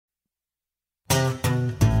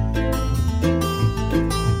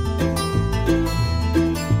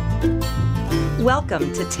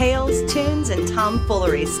Welcome to Tales, Tunes, and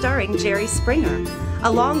Tomfoolery starring Jerry Springer,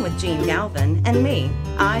 along with Gene Galvin and me.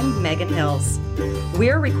 I'm Megan Hills.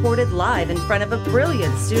 We're recorded live in front of a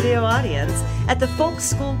brilliant studio audience at the Folk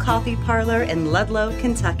School Coffee Parlor in Ludlow,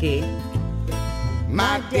 Kentucky.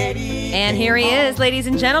 My daddy. And here he is, ladies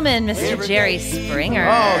and gentlemen, Mr. Jerry Springer.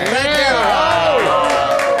 Oh, thank you.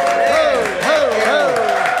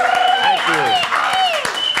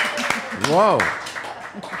 Thank you. Whoa.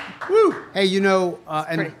 Woo. Hey, you know,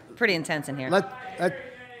 and pretty intense in here.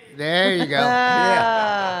 There you go.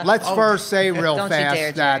 Yeah. Let's first say real Don't fast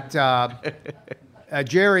you dare, that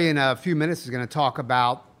Jerry in a few minutes is going to talk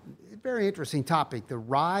about a very interesting topic, the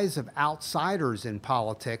rise of outsiders in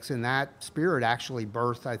politics, and that spirit actually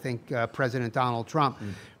birthed, I think, President Donald Trump.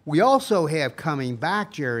 We also have coming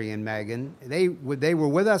back, Jerry and Megan. They were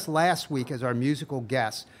with us last week as our musical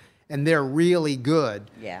guests, and they're really good.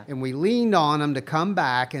 Yeah. And we leaned on them to come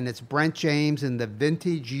back, and it's Brent James and the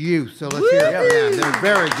Vintage Youth. So let's hear it for them. They're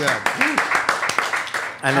very good.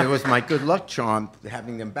 And it was my good luck charm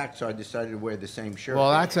having them back, so I decided to wear the same shirt.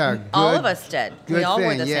 Well, that's a good, all of us did. Good We all thing,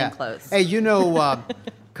 wore the yeah. same clothes. Hey, you know, a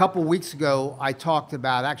couple weeks ago, I talked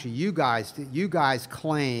about, actually, you guys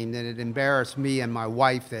claimed, and it embarrassed me and my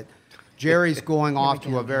wife, that Jerry's going off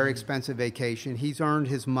to a very expensive vacation. He's earned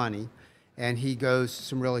his money, and he goes to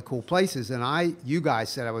some really cool places. And you guys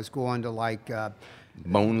said I was going to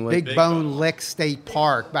Big Bone Lick State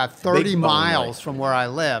Park, about 30 miles from where I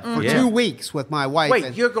live, for 2 weeks with my wife.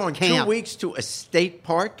 Wait, you're going camp. 2 weeks to a state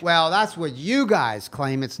park? Well, that's what you guys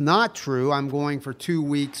claim. It's not true. I'm going for 2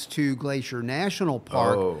 weeks to Glacier National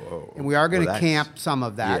Park, and we are going to camp some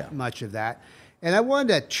of that, much of that. And I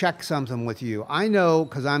wanted to check something with you. I know,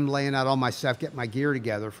 because I'm laying out all my stuff, getting my gear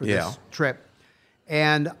together for this trip,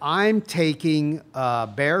 and I'm taking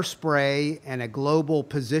bear spray and a global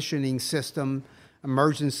positioning system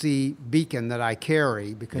emergency beacon that I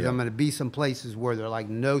carry because I'm going to be some places where there are like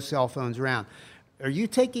no cell phones around. Are you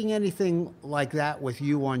taking anything like that with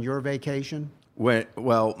you on your vacation?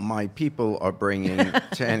 Well, my people are bringing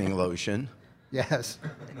tanning lotion. Yes.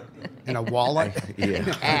 In a wallet?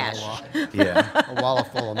 Cash. Yeah. A wallet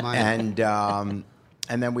full of money.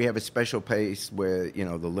 And then we have a special place where,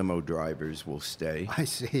 the limo drivers will stay. I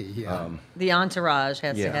see, yeah. The entourage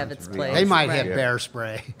has to have its place. They might have bear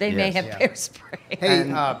spray. They may have bear spray. Hey,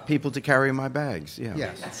 and people to carry my bags,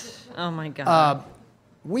 Yes. Oh, my God.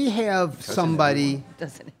 We have somebody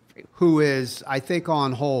who is, I think,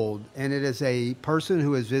 on hold, and it is a person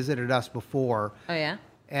who has visited us before. Oh, yeah?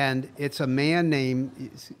 And it's a man named,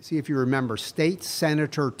 see if you remember, State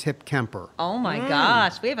Senator Tip Kemper. Oh, my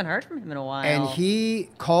gosh. We haven't heard from him in a while. And he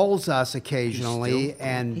calls us occasionally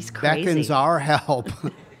and He's crazy. beckons our help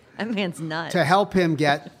That man's nuts. to help him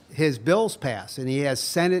get his bills passed. And he has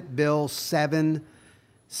Senate Bill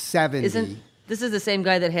 770. This is the same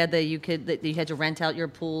guy that had that you had to rent out your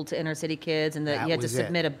pool to inner city kids, and that you had to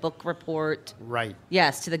submit a book report. Right.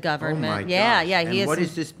 Yes, to the government. Oh my yeah, gosh. yeah. And He what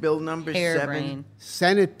has is this bill number? harebrained.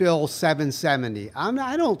 Senate Bill 770.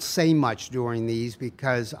 I don't say much during these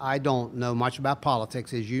because I don't know much about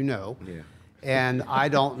politics, as you know. Yeah. And I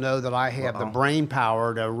don't know that I have the brain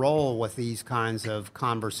power to roll with these kinds of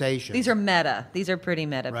conversations. These are meta. These are pretty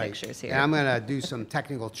meta pictures here. And I'm going to do some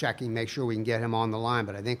technical checking, make sure we can get him on the line,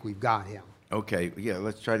 but I think we've got him. Okay,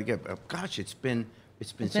 let's try to get. Gosh, it's been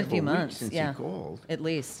It's been a several few weeks months since he called. At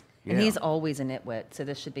least. Yeah. And he's always a nitwit, so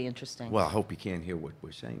this should be interesting. Well, I hope he can't hear what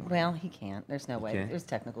we're saying. Well, he can't. There's no way. can't? There's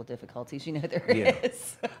technical difficulties. You know there Yeah.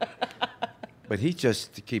 is. But he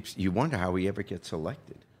just keeps. You wonder how he ever gets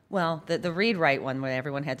elected. Well, the read-write one where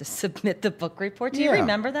everyone had to submit the book report. Do you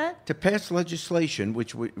remember that? To pass legislation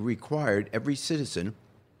which required every citizen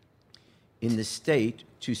in the state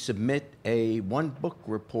to submit one book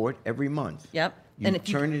report every month. Yep. You And if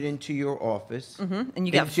you- turn it into your office. And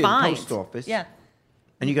you got into fined. the post office. Yeah.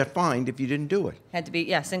 And you got fined if you didn't do it. Had to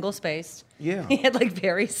be, single-spaced. Yeah. He had,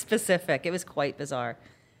 very specific. It was quite bizarre.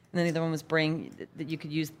 And then the other one was that you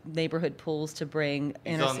could use neighborhood pools to bring...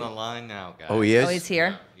 He's on the line now, guys. Oh, he is? Oh, he's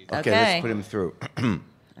here? Okay, Okay. let's put him through. Hello,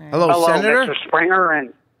 Hello, Senator. Mr. Springer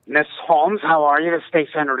and Miss Holmes. How are you? The State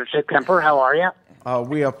Senator Tip Kemper. How are you?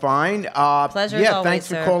 We are fine. Pleasure as always, thanks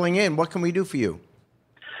sir. for calling in. What can we do for you?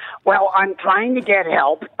 Well, I'm trying to get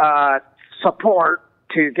help, support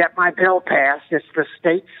to get my bill passed. It's the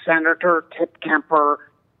State Senator Tip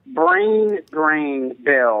Kemper Brain Drain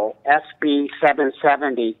Bill, SB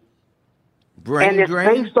 770. Brain and it's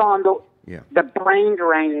drain? based on Yeah. the brain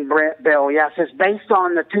drain bill. Yes, it's based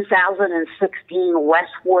on the 2016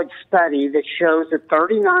 Westwood study that shows that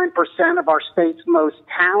 39% of our state's most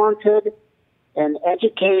talented and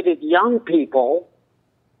educated young people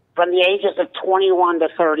from the ages of 21 to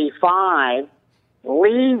 35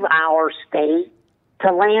 leave our state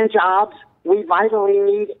to land jobs we vitally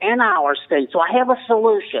need in our state. So I have a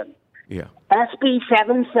solution. Yeah. SB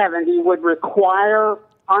 770 would require,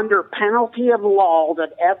 under penalty of law, that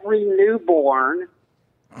every newborn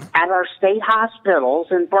at our state hospitals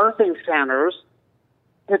and birthing centers,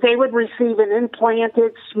 that they would receive an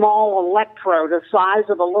implanted small electrode the size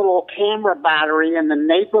of a little camera battery in the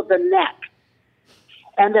nape of the neck,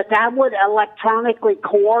 and that would electronically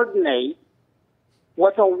coordinate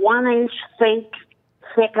with a 1-inch thick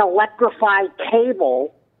electrified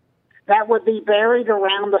cable that would be buried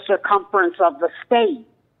around the circumference of the state.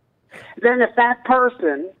 Then if that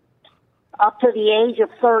person, up to the age of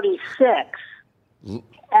 36,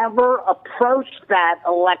 ever approached that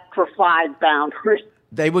electrified boundary,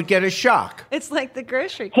 they would get a shock. It's like the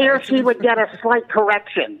grocery he or cart. she would get a slight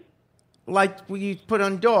correction. Like you put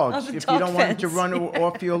on dogs Oh, the if dog you don't want them to fence. run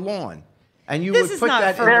off your lawn. And you This would is put not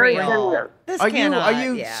that for in Very real. similar. This Are cannot,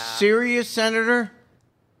 you yeah. serious, Senator?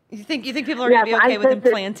 You think people are going to be Yes, okay I with think that-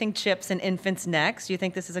 implanting chips in infants' necks? You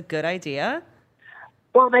think this is a good idea?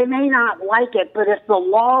 Well, they may not like it, but if the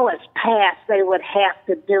law is passed, they would have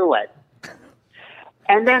to do it.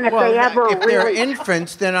 And then if they ever if they're really...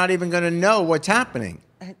 infants, they're not even going to know what's happening.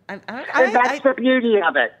 that's the beauty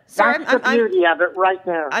of it. Sir, That's the beauty of it right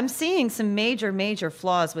there. I'm seeing some major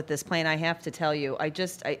flaws with this plan. I have to tell you. I What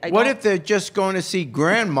don't- if they're just going to see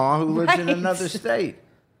Grandma who lives in Right. another state?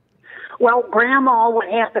 Well, Grandma would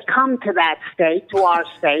have to come to that state, to our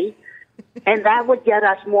state, and that would get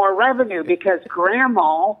us more revenue because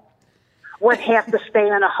Grandma would have to stay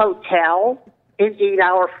in a hotel and eat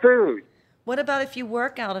our food. What about if you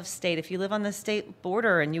work out of state? If you live on the state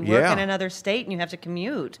border and you work Yeah. in another state and you have to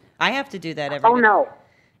commute? I have to do that every Oh, day. no.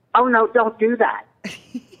 Oh, no, don't do that.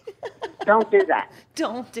 Don't do that.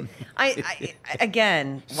 Don't do.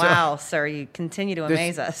 Again, wow, sir, you continue to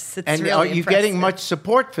amaze us. It's And really are you getting impressive. much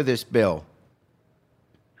support for this bill?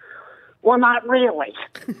 Well, not really.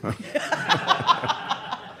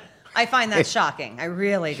 I find that shocking. I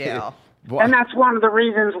really do. Why- And that's one of the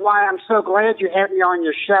reasons why I'm so glad you had me on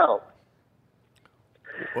your show.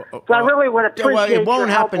 So I really would appreciate Well, it your won't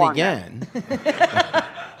help happen on that. again.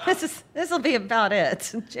 This will be about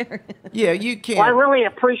it, Jerry. Yeah, you can't. Well, I really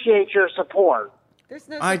appreciate your support. There's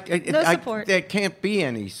no, I- support. there can't be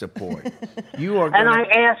any support. You are. And I Gonna,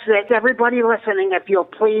 ask that everybody listening, if you'll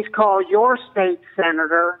please call your state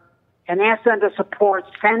senator and ask them to support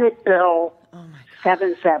Senate Bill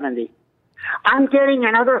 770. I'm getting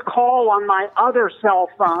another call on my other cell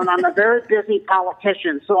phone. I'm a very busy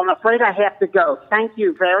politician, so I'm afraid I have to go. Thank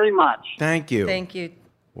you very much. Thank you. Thank you,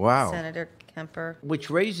 Wow. Senator Kemper. Which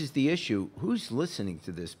raises the issue: who's listening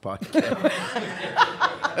to this podcast?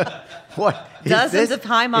 What? is Dozens this- of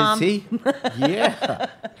hi, Mom. Is he? Yeah.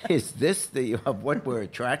 Is this the what we're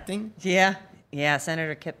attracting? Yeah,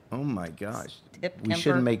 Senator Kip. Oh my gosh. Tip We Kemper.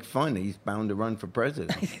 shouldn't make fun. He's bound to run for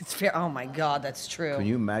president. It's fair. Oh my God, that's true. Can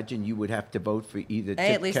you imagine you would have to vote for either Hey,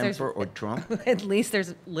 at Tip least there's- Kemper or Trump? At least there's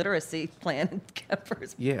a literacy plan in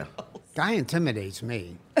Kemper's. Yeah. Guy intimidates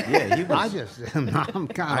me. Yeah, he I was. just, I'm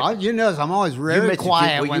kind of, you notice I'm always You very missed it.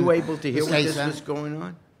 quiet. Were when you able to hear the what state this sen- was going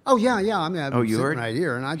on? Oh yeah. I mean, I'm Oh, you sitting heard? right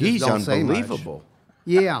here, and I just He's don't say much. unbelievable.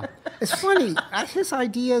 Yeah, it's funny. His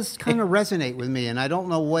ideas kind of resonate with me, and I don't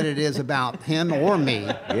know what it is about him or me.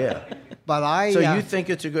 Yeah. But I. So you think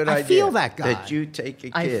it's a good I idea? feel that guy. That you take a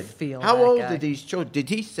kid. I feel How that old guy. are these children? Did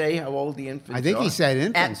he say how old the infants I think are? he said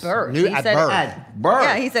infants. At birth. New- He at said birth. At birth.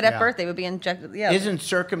 Yeah, he said at Yeah. birth they would be injected. Yeah. Isn't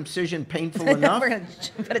circumcision painful enough? We're gonna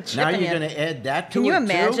put a chip Now in you're you. going to add that to Can you it,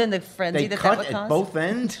 imagine too? the frenzy they that cut would at cause? both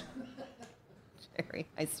ends? Jerry,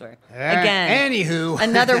 I swear. Eh, Again. anywho.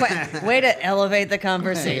 Another way to elevate the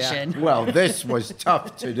conversation. Well, this was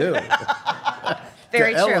tough to do.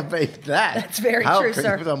 Very to true. elevate that. That's very How true, could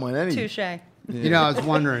sir. someone any- Touche. You know, I was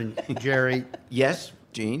wondering, Jerry, Yes,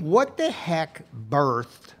 Gene? what the heck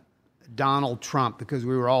birthed Donald Trump? Because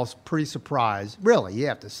we were all pretty surprised. Really, you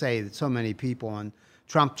have to say that so many people, and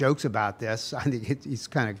Trump jokes about this. I think he's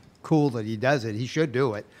kind of cool that he does it. He should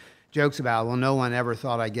do it. Jokes about, well, no one ever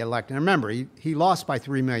thought I'd get elected. And remember, he lost by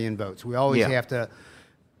 3 million votes. We always Yeah. have to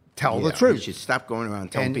tell Yeah, the truth. You should stop going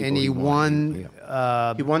around telling people And he won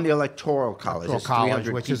Yeah. He won the electoral college. Electoral It's college,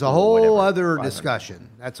 300 which is people a or whole whatever, other 500. discussion.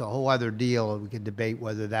 That's a whole other deal. We could debate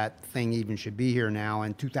whether that thing even should be here now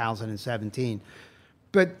in 2017.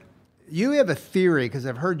 But you have a theory, because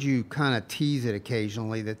I've heard you kind of tease it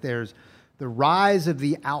occasionally, that there's the rise of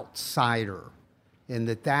the outsider, and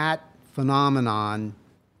that phenomenon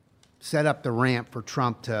set up the ramp for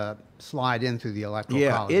Trump to slide in through the electoral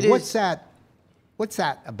Yeah, college. it What's is- that? What's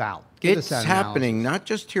that about? Give us It's that happening analysis. not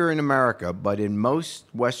just here in America, but in most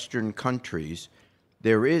Western countries.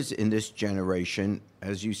 there is in this generation,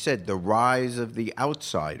 as you said, the rise of the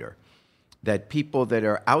outsider, that people that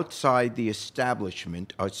are outside the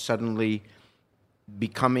establishment are suddenly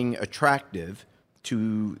becoming attractive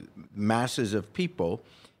to masses of people,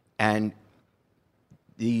 and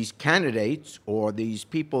these candidates or these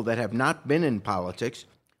people that have not been in politics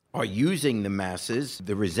are using the masses,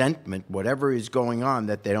 the resentment, whatever is going on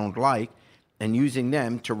that they don't like, and using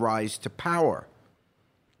them to rise to power.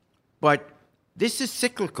 But this is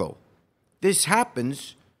cyclical. This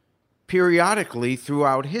happens periodically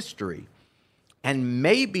throughout history. And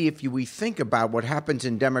maybe if we think about what happens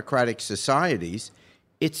in democratic societies,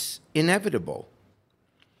 it's inevitable.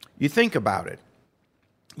 You think about it.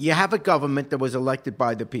 You have a government that was elected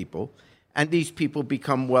by the people, and these people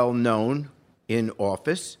become well known in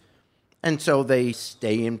office, and so they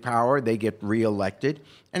stay in power, they get reelected,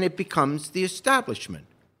 and it becomes the establishment.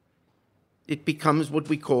 It becomes what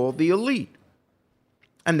we call the elite.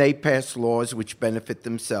 And they pass laws which benefit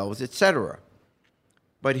themselves, etc.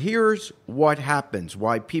 But here's what happens,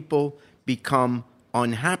 why people become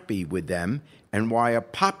unhappy with them, and why a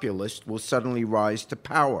populist will suddenly rise to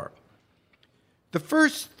power. The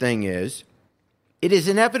first thing is, it is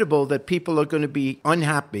inevitable that people are going to be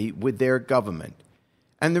unhappy with their government.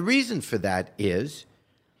 And the reason for that is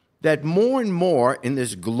that more and more in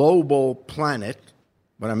this global planet,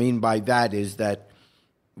 what I mean by that is that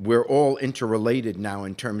we're all interrelated now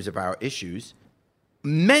in terms of our issues,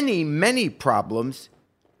 many, many problems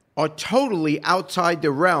are totally outside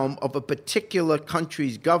the realm of a particular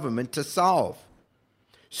country's government to solve.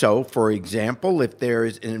 So, for example, if there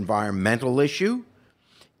is an environmental issue,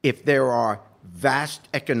 if there are vast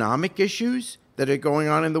economic issues that are going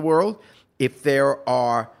on in the world, if there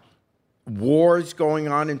are wars going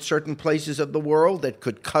on in certain places of the world that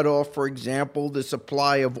could cut off, for example, the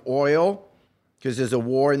supply of oil, because there's a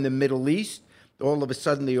war in the Middle East, all of a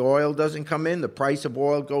sudden the oil doesn't come in, the price of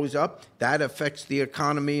oil goes up, that affects the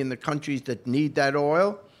economy in the countries that need that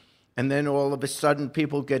oil, and then all of a sudden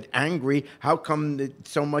people get angry. How come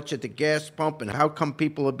so much at the gas pump, and how come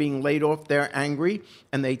people are being laid off? They're angry,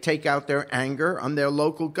 and they take out their anger on their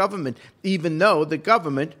local government, even though the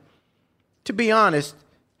government, to be honest,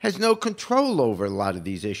 has no control over a lot of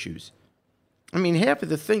these issues. I mean, half of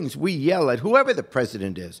the things we yell at, whoever the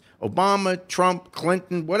president is, Obama, Trump,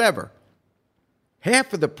 Clinton, whatever,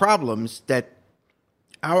 half of the problems that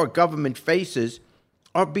our government faces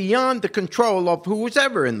are beyond the control of who's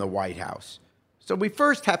ever in the White House. So we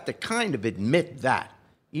first have to kind of admit that.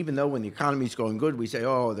 Even though when the economy's going good, we say,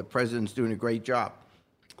 oh, the president's doing a great job.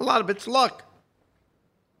 A lot of it's luck.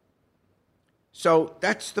 So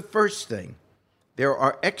that's the first thing. There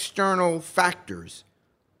are external factors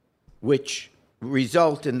which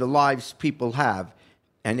result in the lives people have.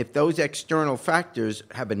 And if those external factors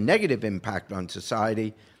have a negative impact on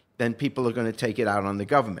society, then people are going to take it out on the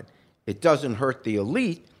government. It doesn't hurt the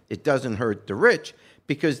elite, it doesn't hurt the rich,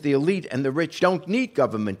 because the elite and the rich don't need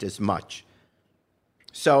government as much.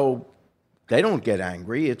 So they don't get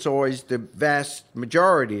angry. It's always the vast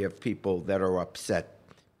majority of people that are upset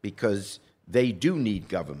because they do need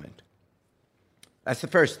government. That's the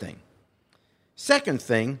first thing. Second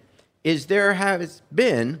thing is there has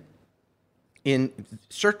been,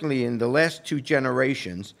 certainly in the last 2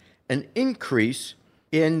 generations, an increase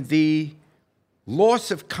in the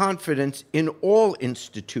loss of confidence in all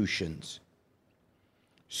institutions.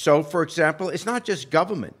 So, for example, it's not just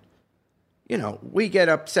government. You know, we get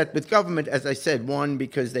upset with government, as I said, one,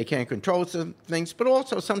 because they can't control some things, but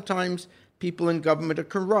also sometimes people in government are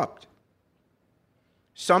corrupt.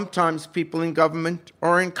 Sometimes people in government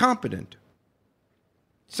are incompetent.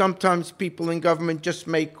 Sometimes people in government just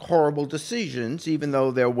make horrible decisions, even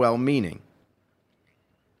though they're well-meaning.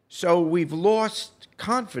 So we've lost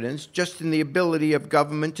confidence just in the ability of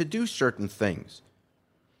government to do certain things.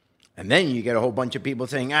 And then you get a whole bunch of people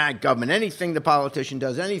saying, government, anything the politician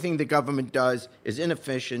does, anything the government does is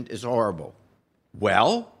inefficient, is horrible.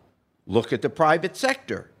 Well, look at the private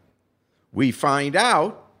sector. We find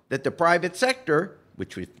out that the private sector,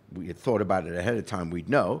 which we had thought about it ahead of time, we'd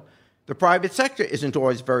know, the private sector isn't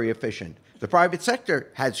always very efficient. The private sector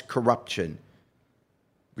has corruption.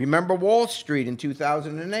 Remember Wall Street in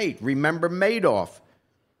 2008. Remember Madoff.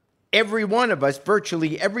 Every one of us,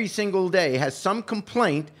 virtually every single day, has some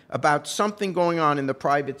complaint about something going on in the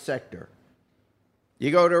private sector. You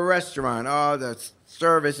go to a restaurant, the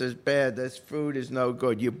service is bad, this food is no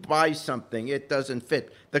good. You buy something, it doesn't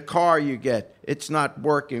fit. The car you get, it's not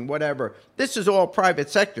working, whatever. This is all private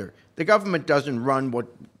sector. The government doesn't run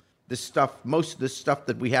most of the stuff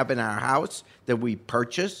that we have in our house, that we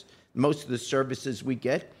purchase, most of the services we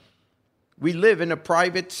get. We live in a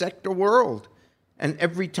private sector world. And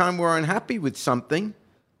every time we're unhappy with something,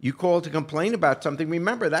 you call to complain about something.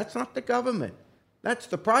 Remember, that's not the government. That's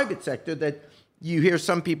the private sector that you hear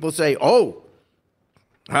some people say,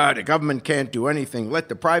 the government can't do anything. Let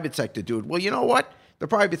the private sector do it. Well, you know what? The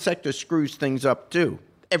private sector screws things up too,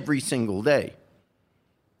 every single day.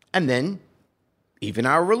 And then even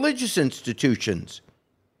our religious institutions,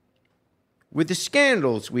 with the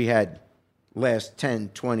scandals we had last 10,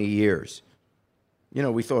 20 years.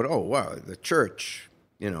 We thought, the church,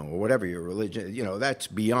 or whatever your religion, that's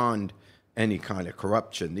beyond any kind of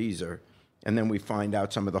corruption. And then we find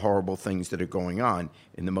out some of the horrible things that are going on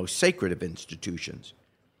in the most sacred of institutions.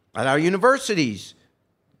 At our universities,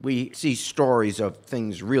 we see stories of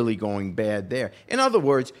things really going bad there. In other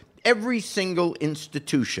words, every single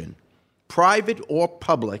institution, private or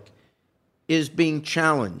public, is being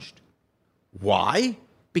challenged. Why?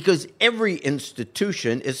 Because every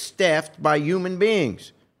institution is staffed by human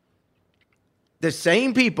beings. The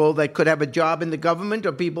same people that could have a job in the government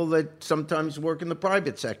are people that sometimes work in the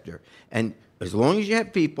private sector. And as long as you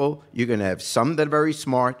have people, you're going to have some that are very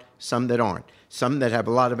smart, some that aren't. Some that have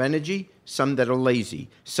a lot of energy, some that are lazy.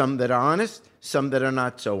 Some that are honest, some that are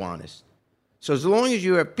not so honest. So as long as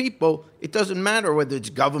you have people, it doesn't matter whether it's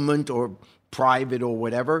government or private or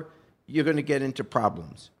whatever, you're going to get into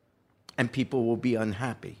problems. And people will be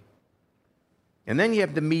unhappy. And then you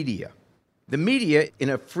have the media. The media in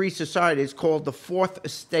a free society is called the fourth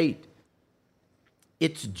estate.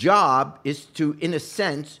 Its job is to, in a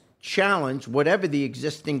sense, challenge whatever the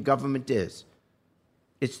existing government is.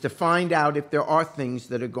 It's to find out if there are things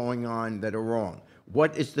that are going on that are wrong.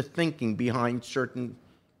 What is the thinking behind certain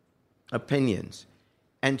opinions?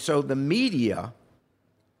 And so the media,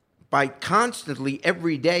 by constantly,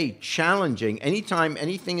 every day, challenging, anytime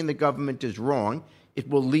anything in the government is wrong, it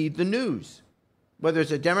will lead the news, whether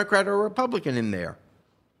it's a Democrat or a Republican in there.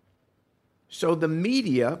 So the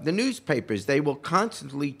media, the newspapers, they will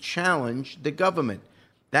constantly challenge the government.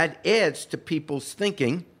 That adds to people's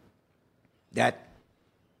thinking that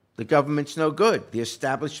the government's no good, the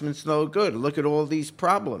establishment's no good. Look at all these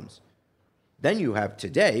problems. Then you have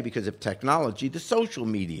today, because of technology, the social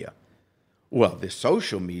media. Well, the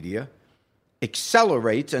social media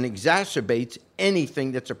accelerates and exacerbates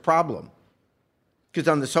anything that's a problem. Because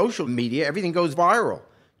on the social media, everything goes viral.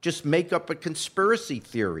 Just make up a conspiracy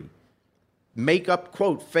theory. Make up,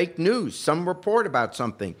 quote, fake news. Some report about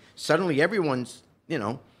something. Suddenly everyone's,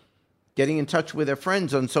 getting in touch with their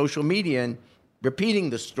friends on social media and repeating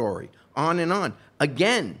the story, on and on.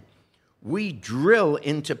 Again, we drill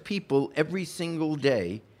into people every single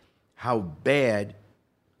day how bad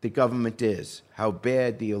the government is, how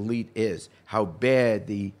bad the elite is, how bad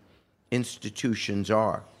the institutions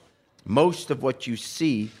are. Most of what you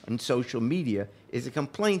see on social media is a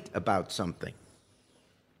complaint about something.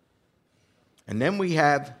 And then we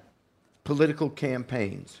have political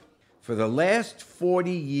campaigns. For the last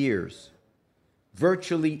 40 years,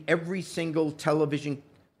 virtually every single television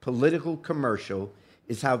political commercial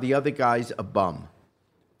is how the other guy's a bum,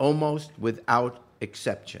 almost without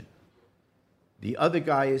exception. The other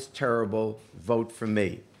guy is terrible, vote for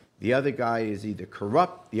me. The other guy is either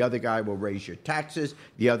corrupt, the other guy will raise your taxes,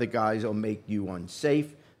 the other guys will make you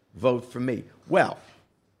unsafe, vote for me. Well,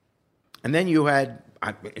 and then you had,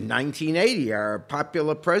 in 1980, our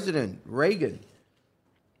popular president, Reagan,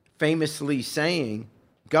 famously saying,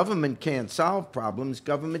 government can't solve problems,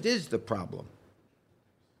 government is the problem.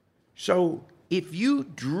 So if you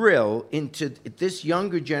drill into this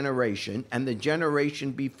younger generation and the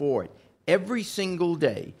generation before it, every single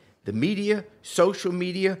day, the media, social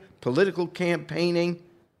media, political campaigning,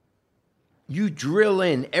 you drill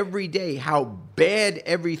in every day how bad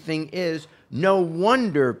everything is. No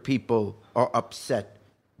wonder people are upset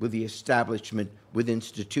with the establishment, with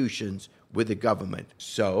institutions, with the government.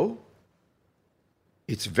 So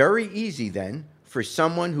it's very easy then for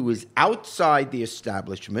someone who is outside the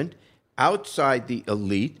establishment, outside the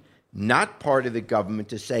elite, not part of the government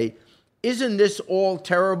to say, isn't this all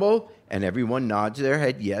terrible? And everyone nods their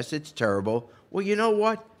head, yes, it's terrible. Well, you know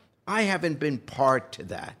what? I haven't been part to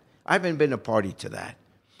that. I haven't been a party to that.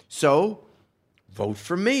 So, vote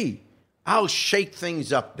for me. I'll shake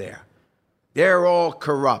things up there. They're all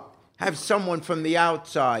corrupt. Have someone from the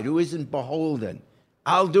outside who isn't beholden.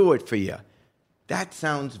 I'll do it for you. That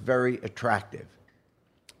sounds very attractive.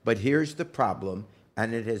 But here's the problem,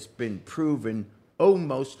 and it has been proven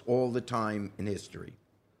almost all the time in history.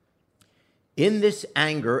 In this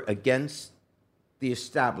anger against the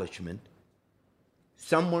establishment,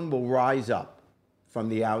 someone will rise up from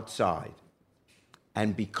the outside.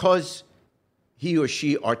 And because he or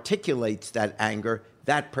she articulates that anger,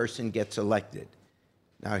 that person gets elected.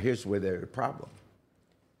 Now, here's where there's a problem.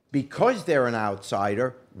 because they're an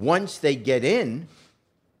outsider, once they get in,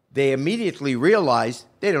 they immediately realize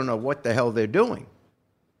they don't know what the hell they're doing.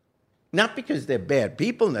 Not because they're bad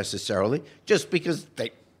people necessarily, just because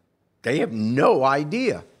they have no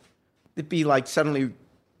idea. It'd be like suddenly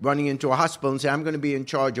running into a hospital and say, I'm going to be in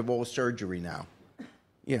charge of all surgery now.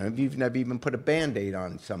 You know, you've never even put a Band-Aid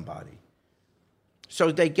on somebody.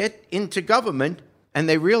 So they get into government and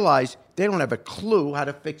they realize they don't have a clue how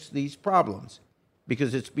to fix these problems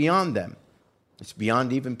because it's beyond them. It's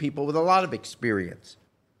beyond even people with a lot of experience.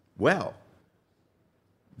 Well,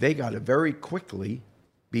 they got to very quickly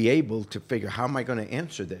be able to figure, how am I going to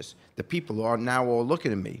answer this? The people are now all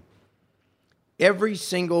looking at me. Every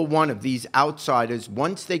single one of these outsiders,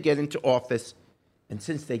 once they get into office, and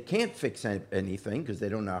since they can't fix anything because they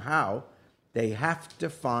don't know how, they have to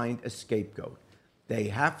find a scapegoat. They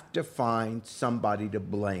have to find somebody to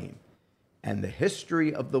blame. And the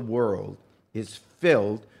history of the world is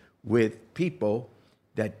filled with people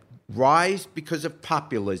that rise because of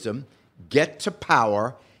populism, get to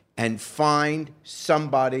power, and find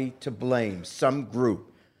somebody to blame, some group.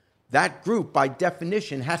 That group, by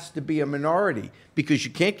definition, has to be a minority because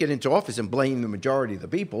you can't get into office and blame the majority of the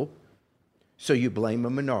people. So you blame a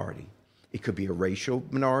minority. It could be a racial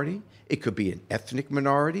minority. It could be an ethnic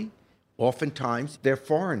minority. Oftentimes, they're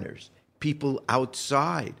foreigners, people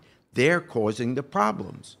outside. They're causing the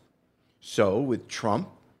problems. So with Trump,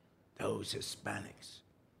 those Hispanics,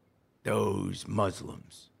 those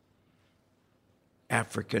Muslims,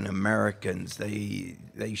 African Americans, they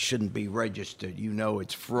shouldn't be registered. You know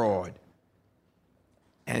it's fraud.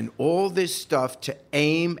 And all this stuff to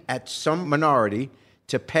aim at some minority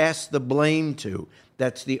to pass the blame to.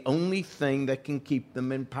 That's the only thing that can keep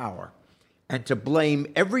them in power. And to blame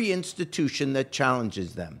every institution that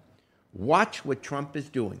challenges them. Watch what Trump is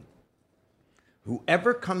doing.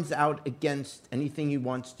 Whoever comes out against anything he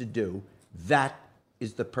wants to do, that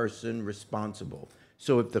is the person responsible.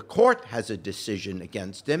 So if the court has a decision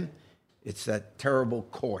against him, it's that terrible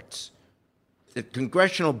courts. The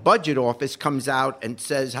Congressional Budget Office comes out and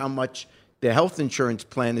says how much the health insurance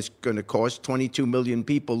plan is going to cost, 22 million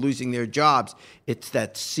people losing their jobs. It's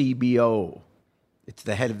that CBO. It's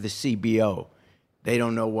the head of the CBO. They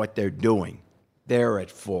don't know what they're doing. They're at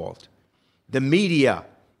fault. The media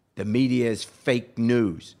is fake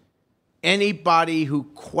news. Anybody who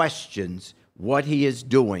questions what he is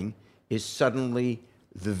doing is suddenly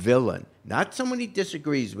the villain. Not someone he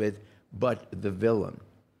disagrees with, but the villain.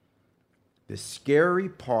 The scary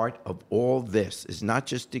part of all this is not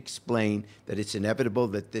just to explain that it's inevitable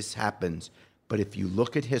that this happens, but if you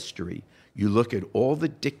look at history, you look at all the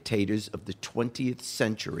dictators of the 20th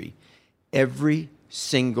century, every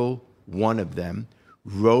single one of them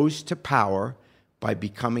rose to power by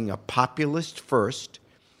becoming a populist first,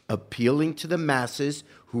 appealing to the masses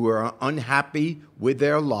who are unhappy with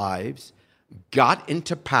their lives, got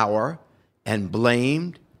into power, and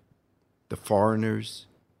blamed the foreigners,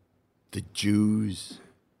 the Jews,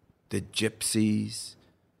 the Gypsies,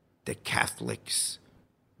 the Catholics,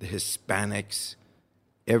 the Hispanics.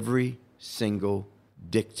 Every single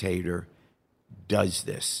dictator does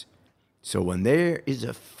this. So when there is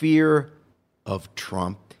a fear of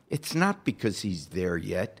Trump, it's not because he's there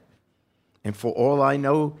yet. And for all I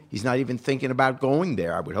know, he's not even thinking about going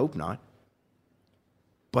there. I would hope not.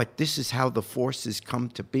 But this is how the forces come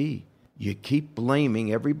to be. You keep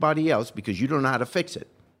blaming everybody else because you don't know how to fix it.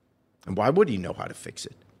 And why would he know how to fix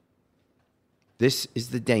it? This is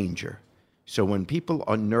the danger. So when people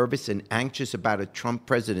are nervous and anxious about a Trump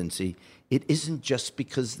presidency, it isn't just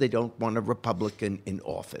because they don't want a Republican in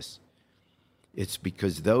office. It's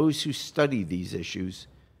because those who study these issues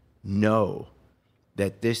know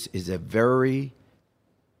that this is a very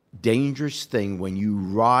dangerous thing when you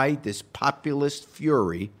ride this populist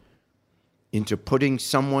fury into putting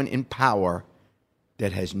someone in power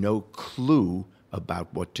that has no clue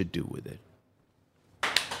about what to do with it.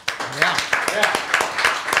 Yeah.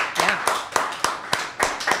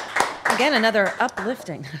 Again, another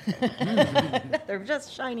uplifting. They're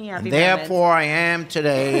just shiny, happy and therefore, I am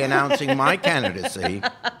today announcing my candidacy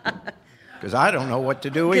because I don't know what to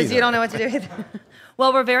do either. Because you don't know what to do either.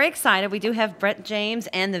 Well, we're very excited. We do have Brett James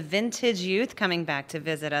and the Vintage Youth coming back to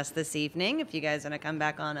visit us this evening. If you guys want to come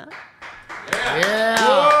back on up. Yeah.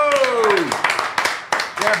 Whoa!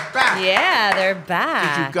 They're back. Yeah, they're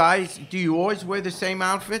back. Do you always wear the same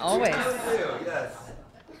outfits? Always. I do, yes.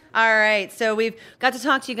 All right, so we've got to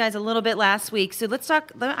talk to you guys a little bit last week. So let's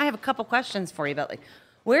talk. I have a couple questions for you about, like,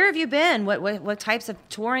 Where have you been? What types of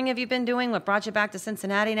touring have you been doing? What brought you back to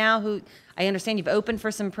Cincinnati now? Who I understand you've opened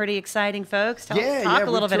for some pretty exciting folks. Talk a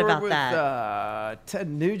little bit about that. Ted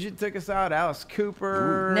Nugent took us out. Alice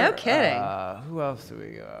Cooper. No kidding. Who else do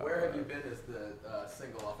we go? Where Have You Been is the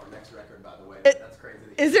single off our next record, by the way. That's crazy.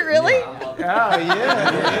 Is it really? Yeah.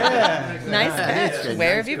 Yeah. Nice catch.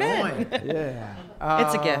 Where have you been? Yeah.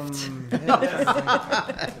 It's a gift.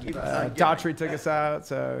 Daughtry took us out,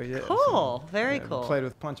 so yeah. Cool. Very cool. Played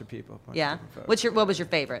with a bunch of people. Yeah. What was your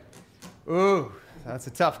favorite? Ooh, that's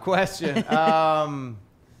a tough question. My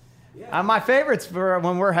favorites for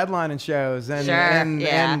when we're headlining shows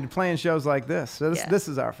and playing shows like this. So this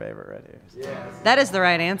is our favorite right here. Yeah. That is the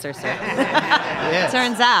right answer, sir. Yes.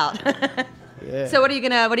 Turns out. Yeah. So what are you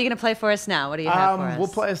gonna play for us now? What do you have for us? We'll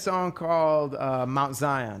play a song called Mount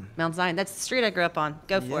Zion. Mount Zion. That's the street I grew up on.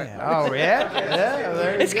 Go for it. Oh yeah.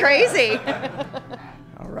 There it's crazy.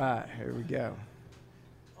 All right, here we go.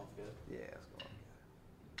 Yeah, let's go.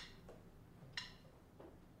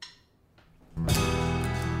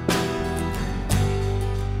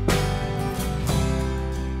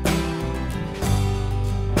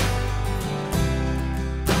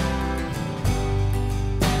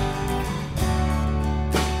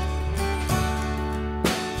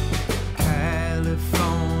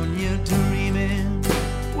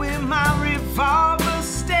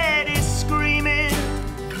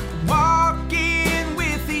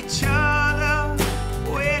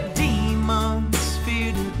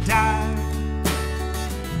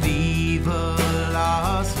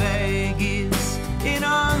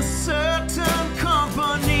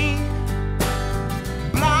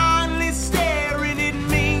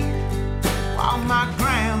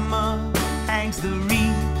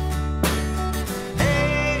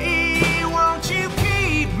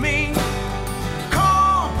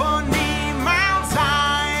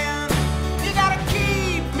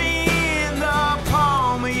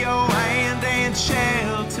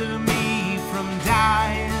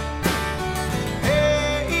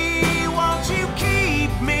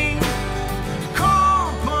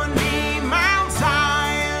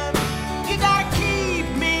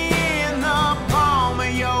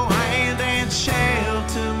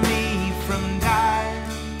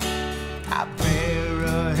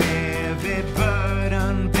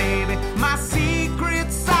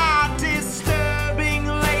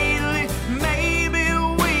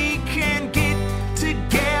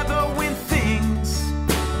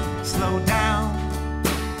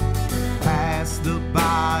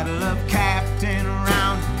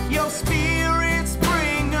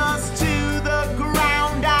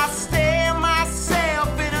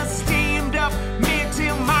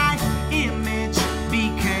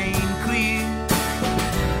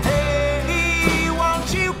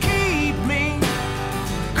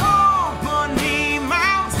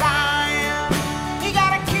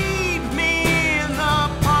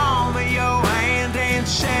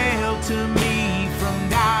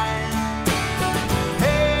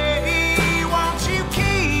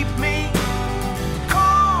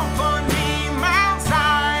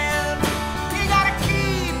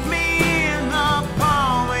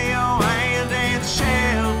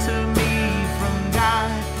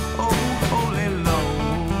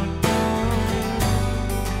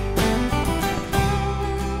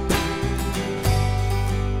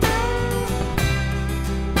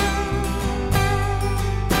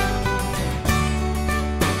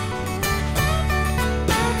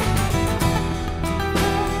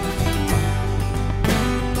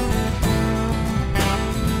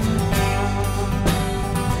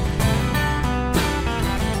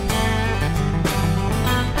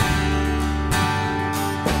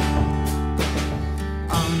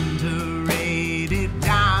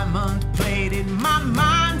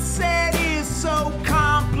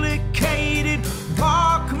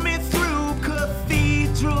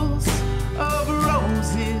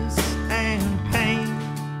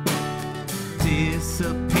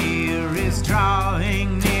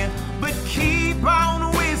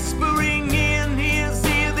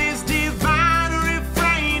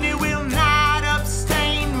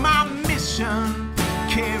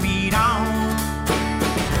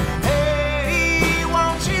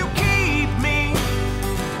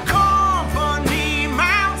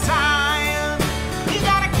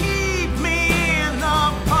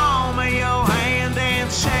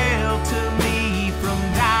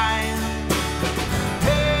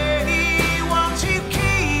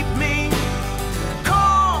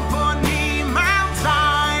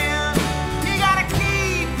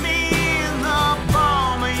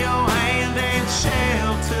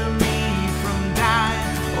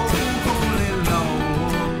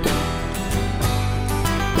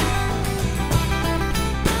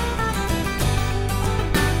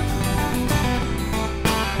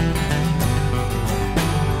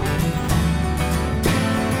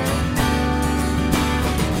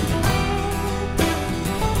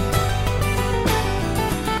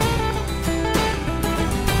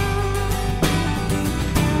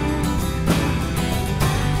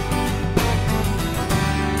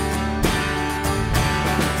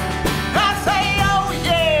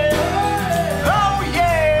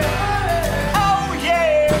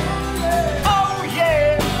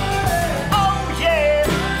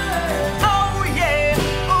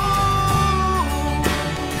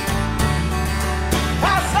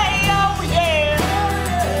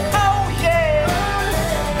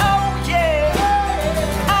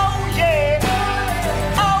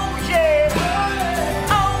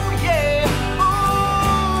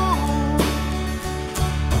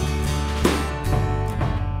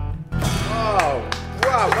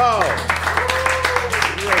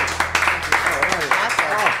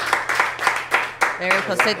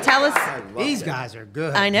 So tell us. These guys are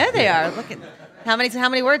good. I know they are. Look at how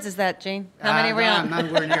many words is that, Gene? How many are we on? I'm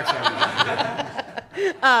nowhere near 70.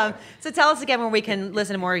 So tell us again where we can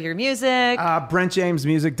listen to more of your music.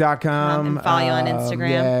 BrentJamesMusic.com. And follow you on Instagram.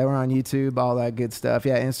 Yeah, we're on YouTube, all that good stuff.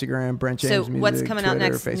 Yeah, Instagram, Brent James So Music. what's coming out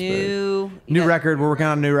Twitter, next? Facebook. New record. We're working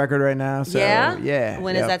on a new record right now. So, yeah.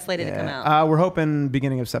 When is that slated to come out? We're hoping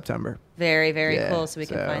beginning of September. Very, very cool. So we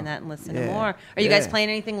can find that and listen to more. Are you guys playing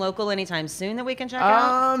anything local anytime soon that we can check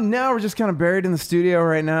out? No, we're just kind of buried in the studio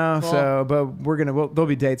right now. Cool. So, but there'll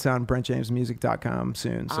be dates on BrentJamesMusic.com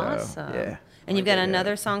soon. So, awesome. yeah. And you've got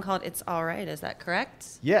another song called "It's All Right." Is that correct?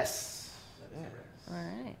 Yes. All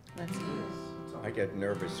right. Let's hear it. I get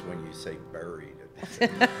nervous when you say buried.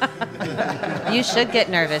 You should get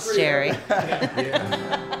nervous, Jerry.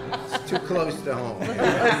 Yeah. It's too close to home.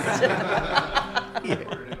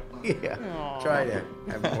 Yeah. Try to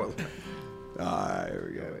have more. Here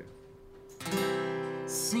we go.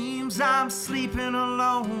 Seems I'm sleeping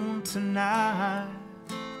alone tonight.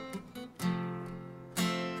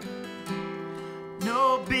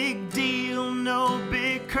 No big deal, no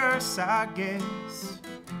big curse, I guess.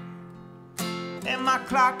 And my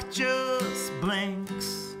clock just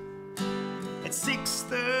blinks at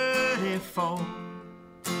 6:34.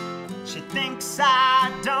 She thinks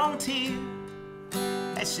I don't hear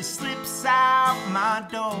as she slips out my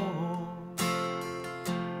door.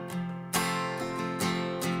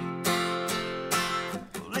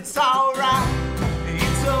 Well, it's alright,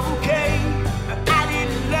 it's okay. I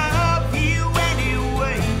didn't love you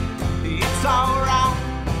anyway. It's alright,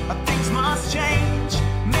 things must change.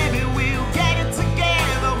 Maybe we'll get it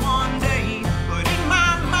together one day. But in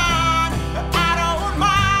my mind, I don't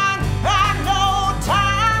mind. I know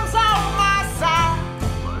time's on my side.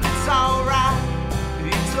 But it's alright,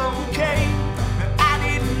 it's okay. I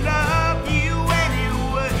didn't love you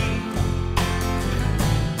anyway.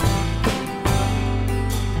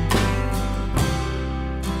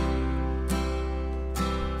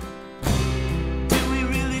 Do we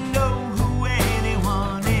really know who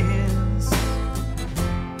anyone is?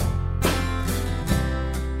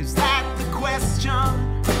 Is that the question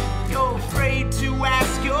you're afraid to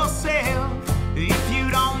ask yourself? If you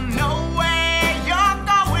don't know where you're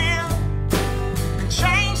going, then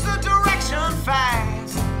change the direction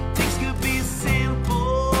fast. Things could be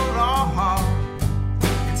simple or hard.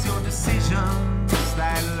 It's your decisions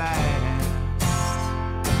that last.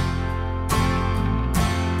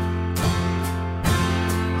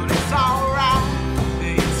 But it's alright,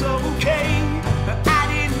 it's okay. I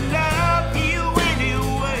didn't love you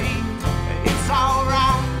anyway. It's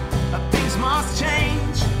alright, things must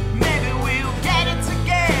change. Maybe we'll get it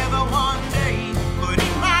together one day. But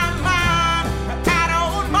in my mind, I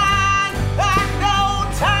don't mind. I know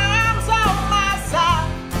time's on my side.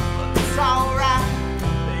 But it's alright,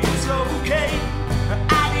 it's okay.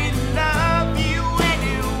 I didn't love you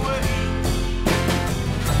anyway.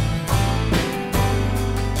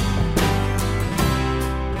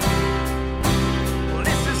 Well,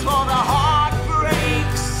 this is for the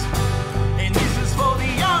heartbreaks, and this is for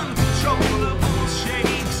the uncontrollable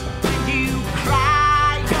shakes. When you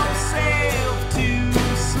cry yourself to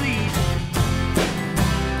sleep,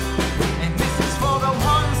 and this is for the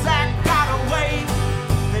ones that got away,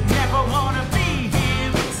 that never wanna be here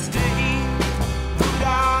but stay. But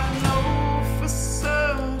I know for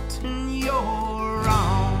certain you're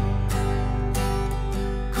wrong,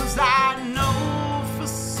 'cause I know for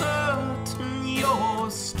certain you're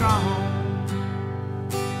strong.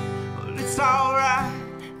 Well, it's alright,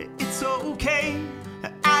 it's okay.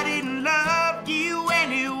 I didn't love you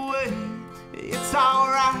anyway. It's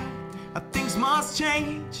alright, things must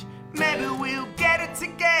change. Maybe we'll get it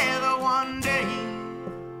together one day.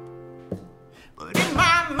 But in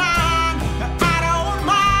my mind, I don't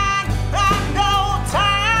mind. I know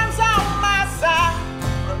time's on my side.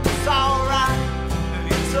 But it's alright,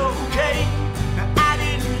 it's okay. I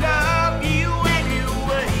didn't love you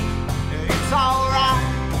anyway. It's alright,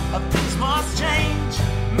 things must change.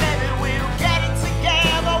 Maybe we'll get it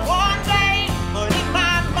together one day. But in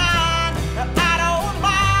my mind, I don't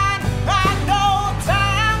mind. I know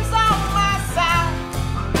time's on my side.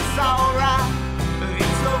 But it's alright,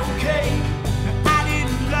 it's okay. I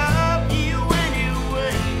didn't love you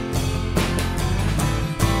anyway.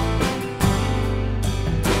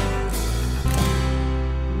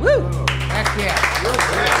 Woo! Heck yeah.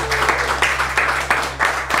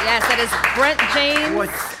 Yes, that is Brent James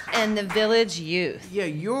and the Village Youth. Yeah,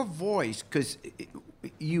 your voice, because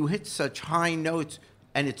you hit such high notes,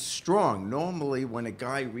 and it's strong. Normally, when a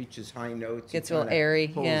guy reaches high notes, Gets he a little kinda airy,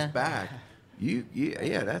 pulls yeah. back.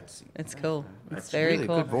 It's cool. That's very really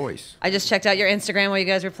cool. Good voice. I just checked out your Instagram while you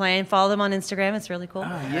guys were playing. Follow them on Instagram. It's really cool.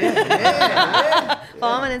 Follow them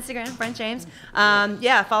on Instagram, Brent James. Follow them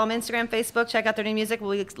on Instagram, Facebook. Check out their new music.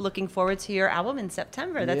 We'll be looking forward to your album in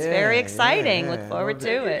September. That's very exciting. Look forward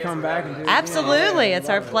to it. Come back and do it. Absolutely, it's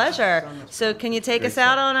our pleasure. So, can you take us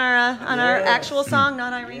out on our actual song,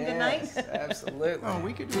 "Not Irene Goodnight"? Absolutely. Oh,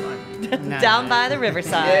 we could do it. Down by the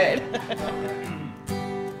riverside.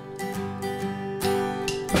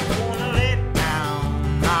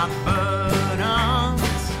 My burdens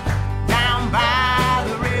down by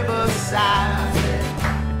the riverside,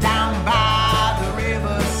 down by the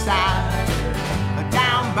riverside,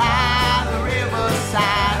 down by the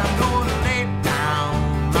riverside. I'm gonna lay down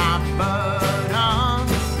my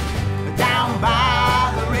burdens down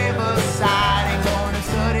by the riverside. Ain't gonna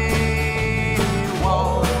study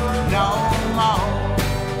war no more.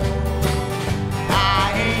 I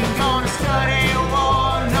ain't gonna study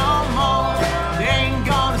war no more. Ain't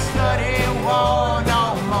gonna study war no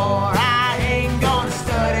more. I ain't gonna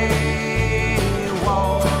study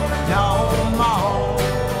war no more.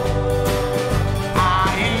 I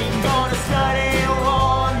ain't gonna study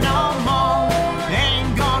war no more.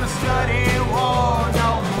 Ain't gonna study war no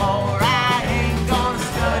more. I ain't gonna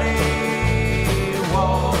study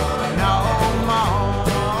war no more.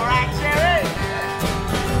 Right, Jerry?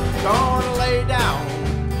 Gonna lay down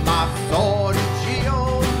my sword and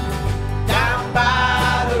shield down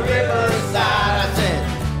by the riverside. I said,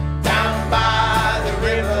 down by the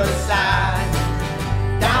riverside,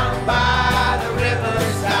 down by the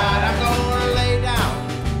riverside. I'm gonna lay down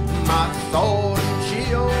my sword and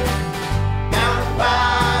shield down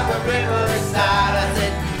by the riverside. I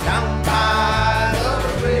said, down by the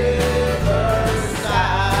riverside.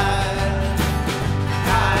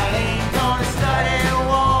 I ain't gonna study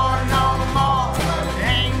war no more.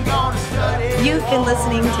 Ain't gonna study. You've been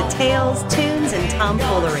listening to Tales, Tunes, and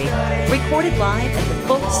Tomfoolery, recorded live at the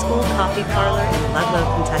Folk School Coffee Parlor in Ludlow,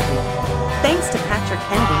 Kentucky. Thanks to Patrick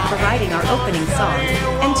Henry for writing our opening song,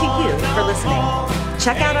 and to you for listening.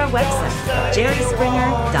 Check out our website,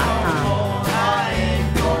 jerryspringer.com. I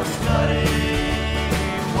ain't gonna study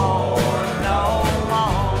war.